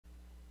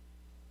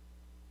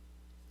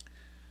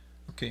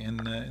Okay,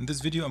 in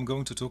this video I'm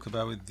going to talk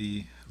about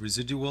the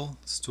residual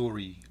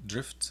story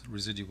drift,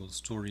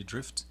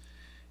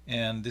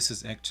 and this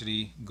is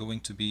actually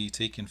going to be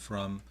taken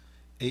from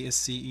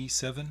ASCE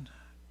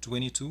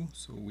 7.22,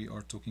 so we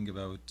are talking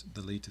about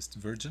the latest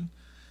version.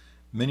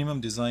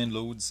 Minimum design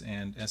loads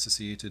and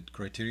associated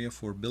criteria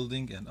for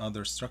building and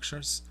other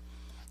structures,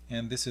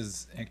 and this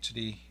is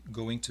actually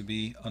going to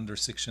be under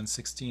section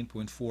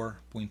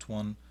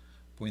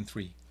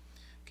 16.4.1.3.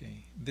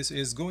 Okay, this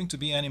is going to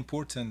be an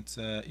important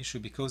issue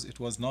because it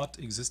was not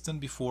existent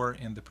before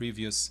in the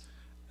previous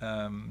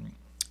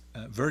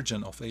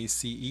version of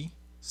ASCE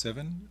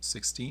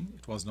 7.16.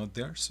 It was not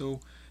there, so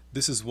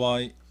this is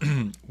why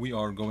we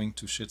are going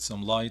to shed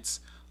some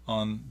lights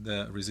on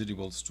the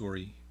residual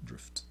story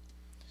drift.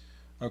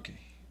 Okay,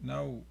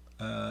 now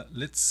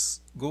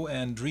let's go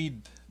and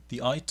read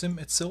the item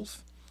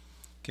itself.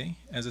 Okay,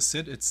 as I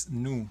said, it's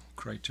new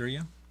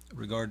criteria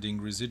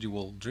regarding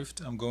residual drift.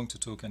 I'm going to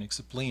talk and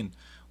explain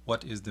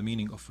what is the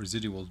meaning of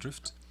residual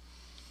drift,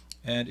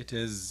 and it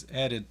is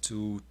added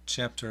to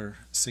chapter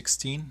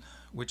 16,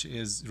 which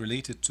is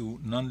related to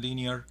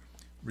nonlinear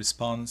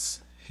response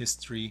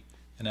history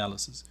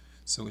analysis.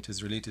 So it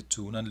is related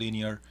to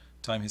nonlinear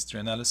time history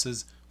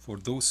analysis for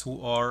those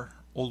who are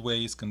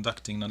always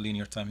conducting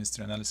nonlinear time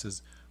history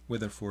analysis,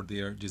 whether for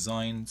their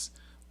designs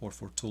or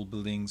for tall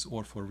buildings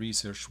or for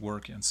research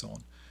work and so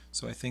on.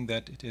 So I think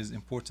that it is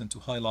important to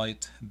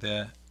highlight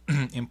the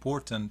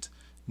important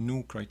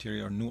new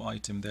criteria or new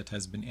item that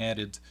has been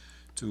added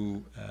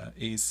to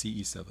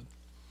ASCE 7.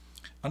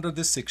 Under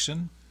this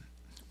section,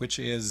 which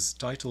is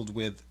titled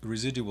with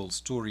Residual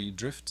Story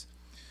Drift,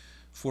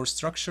 for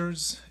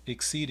structures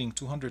exceeding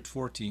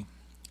 240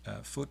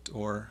 foot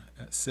or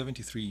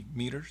 73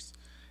 meters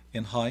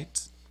in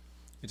height,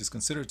 it is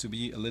considered to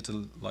be a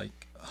little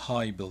like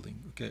high building.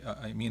 Okay,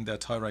 I mean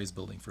that high-rise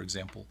building, for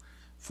example.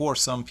 For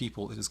some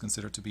people, it is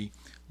considered to be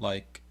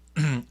like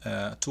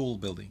a tall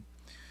building.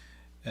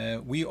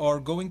 We are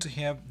going to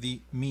have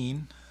the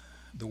mean,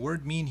 the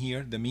word mean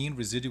here, the mean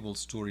residual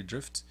story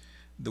drift.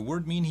 The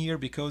word mean here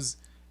because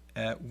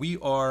we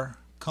are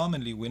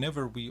commonly,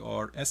 whenever we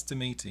are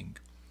estimating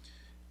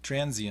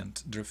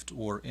transient drift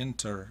or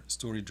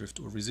inter-story drift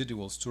or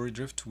residual story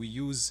drift, we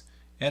use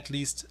at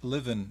least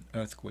 11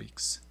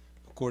 earthquakes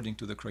according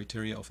to the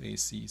criteria of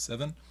ASCE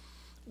 7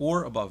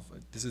 or above.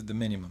 This is the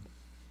minimum.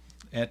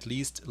 At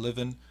least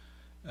 11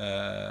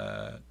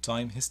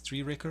 time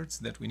history records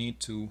that we need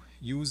to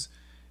use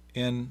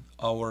in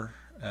our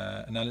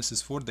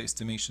analysis for the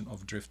estimation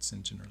of drifts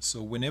in general.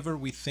 So whenever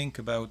we think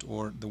about,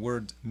 or the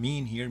word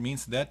mean here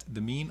means that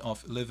the mean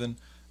of 11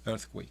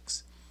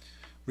 earthquakes.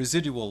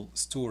 Residual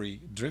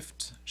story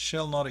drift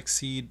shall not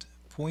exceed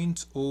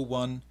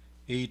 0.01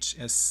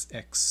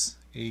 HSX.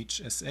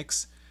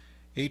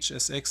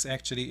 HSX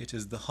actually it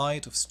is the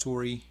height of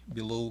story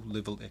below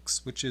level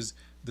X, which is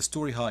the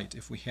story height.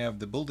 If we have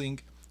the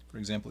building, for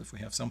example, if we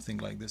have something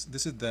like this,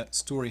 this is the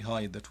story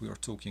height that we are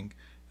talking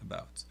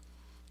about.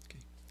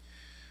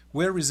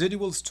 Where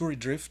residual story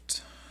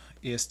drift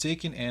is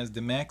taken as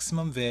the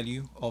maximum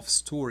value of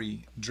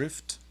story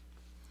drift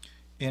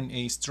in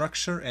a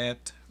structure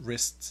at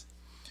rest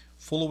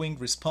following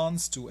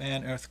response to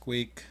an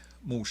earthquake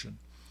motion.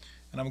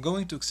 And I'm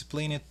going to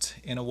explain it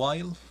in a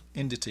while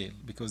in detail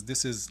because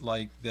this is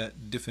like the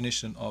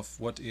definition of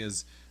what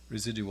is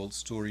residual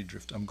story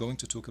drift. I'm going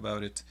to talk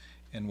about it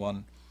in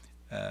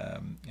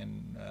a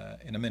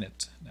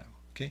minute now.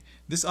 Okay,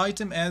 this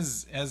item,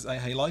 as I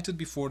highlighted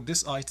before,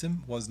 this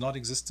item was not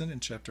existent in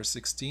chapter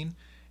 16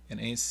 in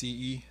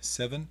ASCE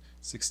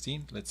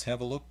 7.16. Let's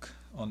have a look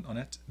on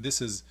it.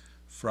 This is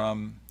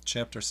from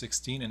chapter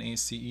 16 in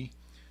ASCE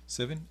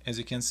 7. As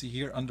you can see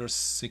here, under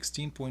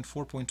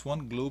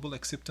 16.4.1 global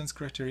acceptance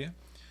criteria,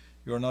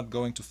 you are not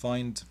going to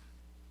find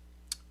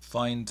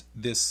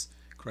this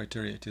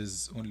criteria. It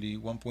is only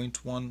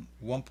 1.1,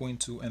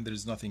 1.2, and there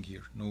is nothing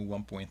here, no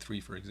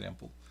 1.3, for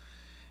example.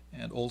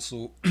 And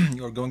also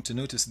you are going to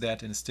notice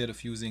that instead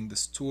of using the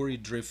story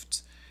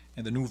drift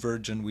in the new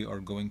version, we are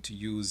going to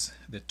use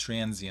the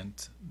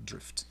transient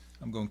drift.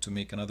 I'm going to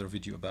make another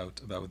video about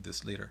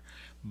this later.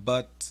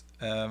 But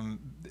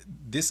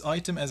this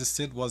item, as I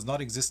said, was not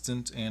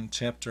existent in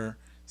chapter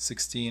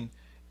 16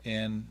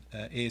 in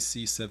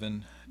ASCE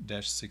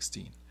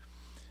 7-16.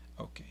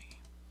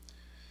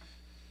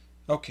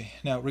 Okay,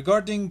 now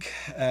regarding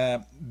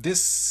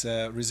this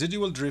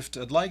residual drift,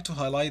 I'd like to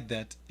highlight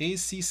that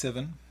ASCE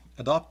 7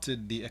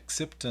 adopted the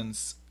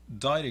acceptance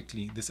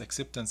directly, this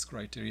acceptance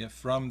criteria,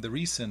 from the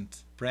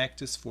recent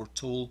practice for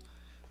tall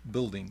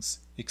buildings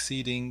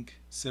exceeding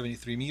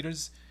 73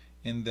 meters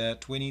in the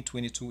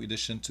 2022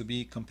 edition to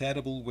be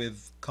compatible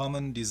with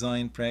common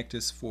design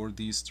practice for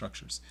these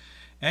structures.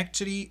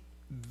 Actually,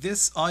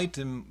 this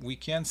item, we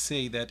can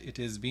say that it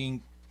is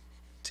being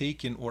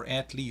taken, or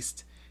at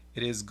least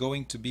it is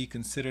going to be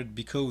considered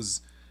because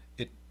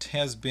it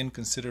has been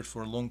considered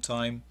for a long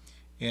time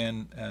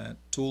in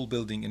tall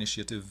building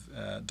initiative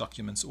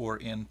documents or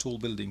in tall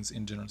buildings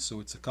in general. So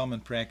it's a common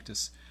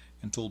practice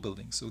in tall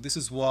buildings. So this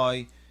is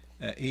why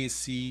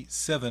ASCE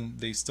 7,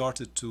 they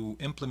started to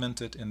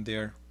implement it in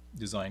their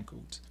design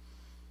code.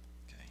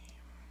 Okay.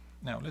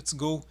 Now let's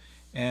go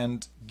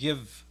and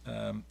give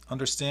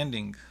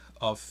understanding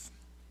of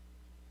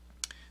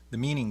the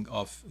meaning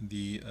of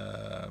the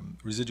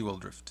residual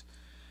drift.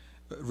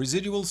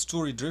 Residual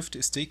story drift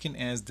is taken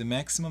as the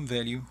maximum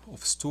value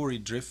of story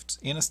drift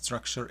in a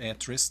structure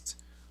at rest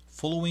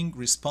following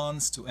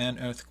response to an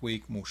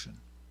earthquake motion.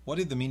 What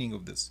is the meaning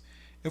of this?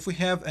 If we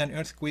have an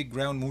earthquake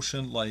ground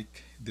motion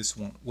like this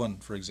one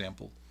for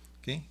example,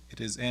 okay, it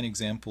is an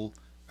example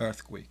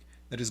earthquake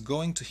that is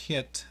going to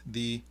hit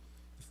the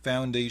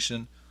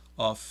foundation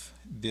of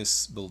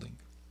this building.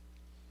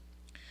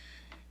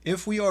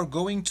 If we are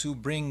going to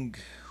bring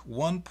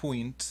one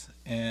point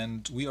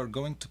and we are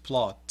going to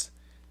plot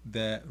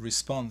the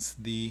response,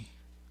 the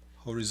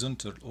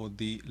horizontal or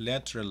the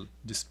lateral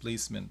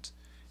displacement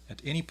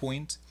at any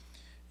point,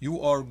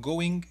 you are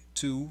going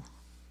to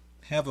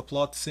have a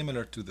plot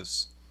similar to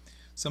this.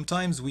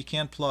 Sometimes we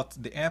can plot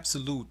the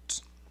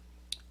absolute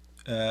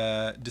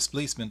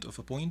displacement of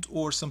a point,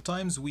 or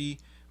sometimes we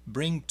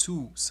bring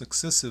two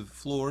successive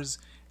floors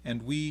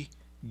and we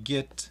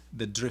get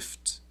the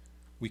drift.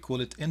 We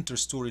call it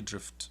interstory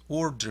drift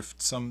or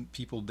drift. Some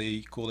people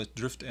they call it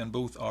drift, and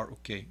both are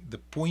okay. The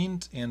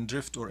point and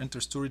drift or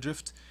interstory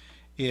drift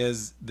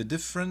is the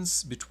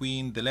difference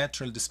between the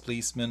lateral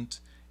displacement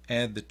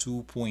at the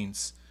 2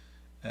 points,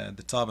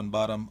 the top and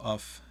bottom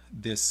of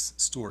this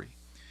story.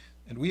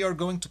 And we are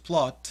going to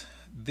plot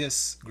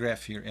this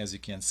graph here. As you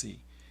can see,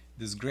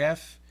 this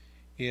graph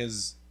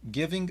is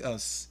giving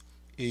us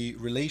a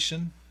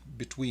relation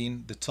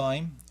between the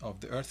time of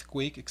the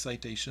earthquake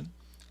excitation,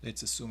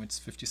 let's assume it's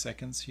 50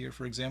 seconds here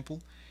for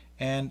example,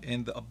 and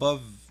in the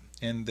above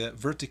in the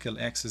vertical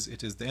axis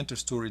it is the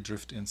interstory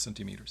drift in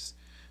centimeters.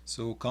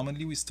 So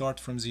commonly we start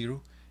from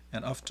 0,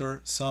 and after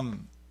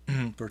some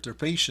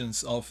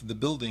perturbations of the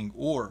building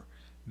or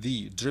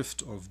the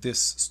drift of this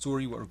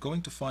story, we're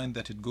going to find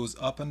that it goes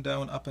up and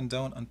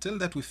down until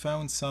that we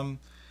found some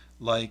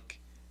like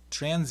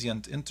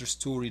transient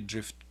interstory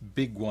drift,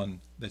 big one,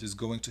 that is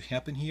going to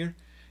happen here,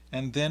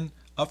 and then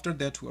after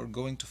that we are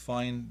going to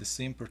find the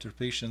same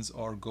perturbations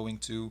are going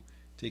to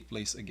take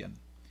place again.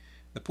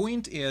 The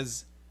point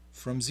is,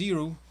 from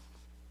 0,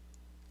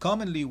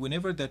 commonly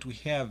whenever that we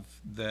have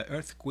the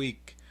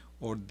earthquake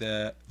or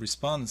the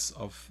response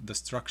of the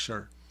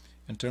structure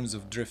in terms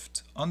of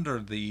drift under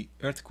the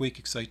earthquake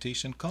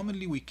excitation,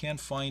 commonly we can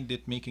find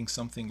it making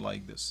something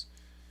like this.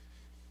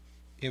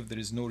 If there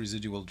is no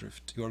residual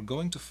drift, you are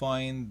going to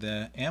find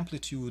the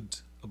amplitude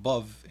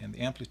above and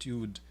the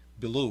amplitude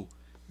below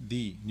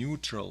the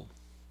neutral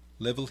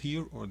level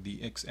here, or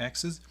the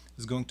x-axis,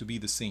 is going to be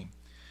the same.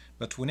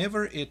 But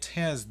whenever it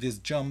has this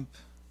jump,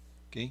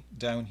 okay,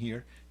 down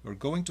here, you're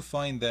going to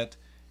find that,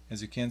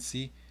 as you can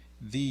see,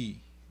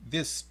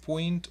 this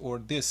point or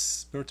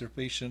this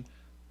perturbation,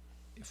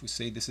 if we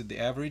say this is the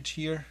average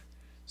here,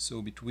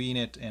 so between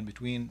it and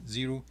between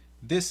 0,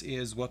 this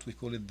is what we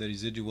call it the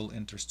residual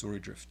interstory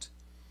drift.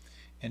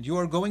 And you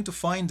are going to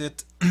find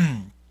it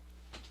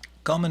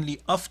commonly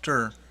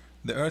after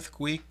the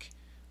earthquake,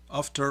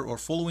 after or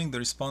following the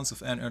response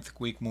of an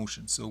earthquake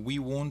motion. So we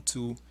want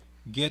to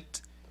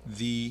get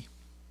the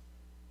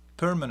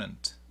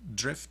permanent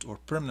drift or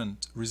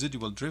permanent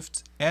residual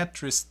drift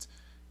at rest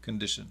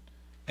condition,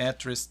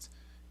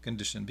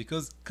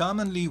 because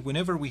commonly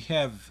whenever we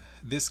have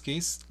this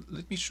case,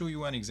 let me show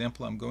you an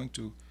example. I'm going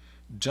to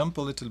jump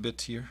a little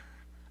bit here.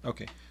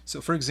 Okay,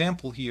 so for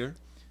example here,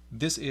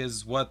 this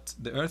is what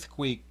the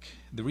earthquake,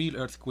 the real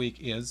earthquake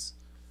is,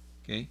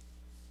 okay,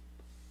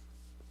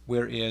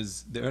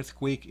 whereas the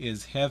earthquake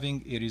is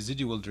having a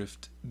residual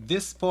drift.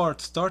 This part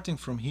starting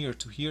from here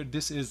to here,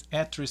 this is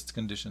at rest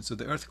condition. So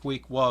the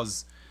earthquake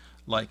was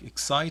like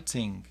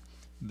exciting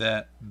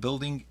the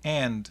building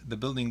and the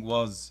building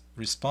was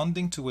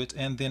responding to it,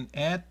 and then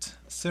at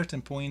a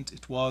certain point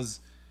it was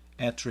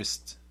at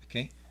rest.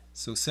 Okay,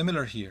 so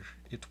similar here,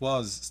 it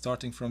was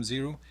starting from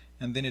 0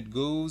 and then it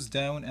goes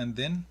down and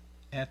then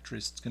at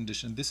rest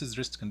condition. This is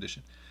rest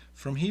condition.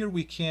 From here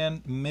we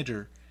can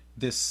measure,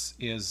 this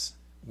is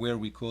where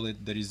we call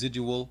it the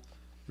residual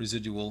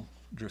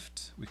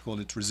drift. We call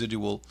it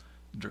residual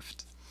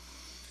drift.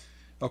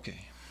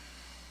 Okay,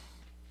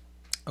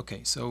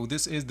 so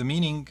this is the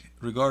meaning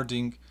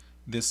regarding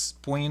this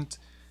point,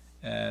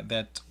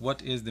 that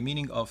what is the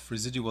meaning of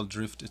residual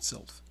drift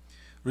itself.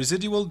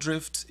 Residual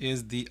drift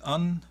is the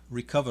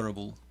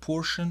unrecoverable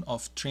portion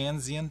of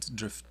transient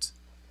drift.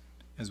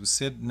 As we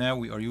said, now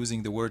we are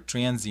using the word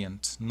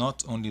transient,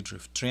 not only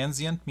drift.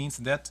 Transient means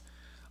that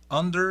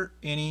under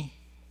any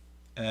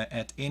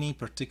at any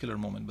particular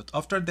moment, but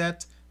after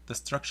that the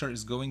structure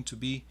is going to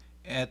be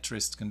at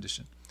rest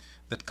condition.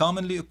 That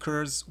commonly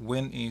occurs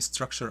when a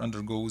structure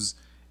undergoes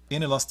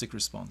inelastic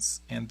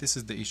response, and this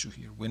is the issue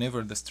here.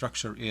 Whenever the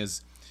structure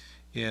is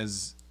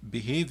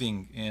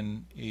behaving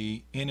in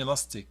a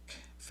inelastic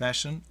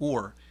fashion,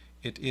 or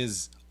it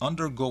is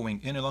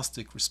undergoing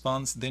inelastic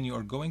response, then you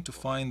are going to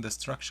find the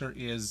structure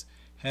is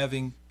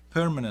having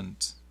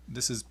permanent,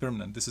 this is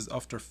permanent, this is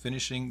after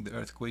finishing the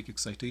earthquake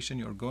excitation,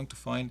 you are going to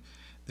find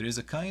there is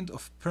a kind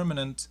of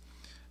permanent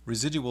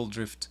residual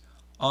drift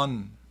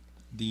on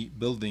the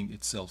building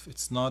itself.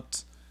 It's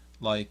not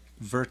like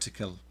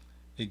vertical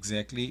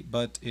exactly,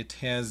 but it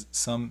has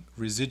some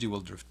residual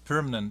drift,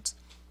 permanent,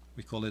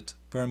 we call it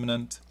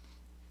permanent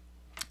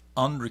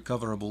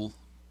unrecoverable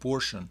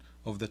portion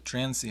of the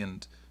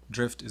transient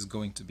drift is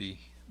going to be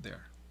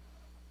there.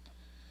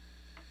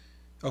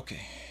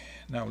 Okay,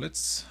 now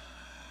let's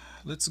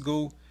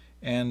go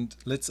and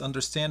let's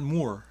understand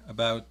more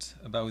about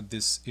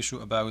this issue,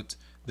 about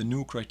the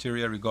new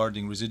criteria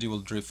regarding residual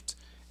drift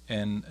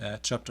in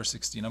chapter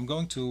 16. I'm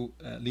going to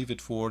leave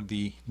it for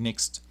the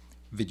next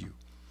video.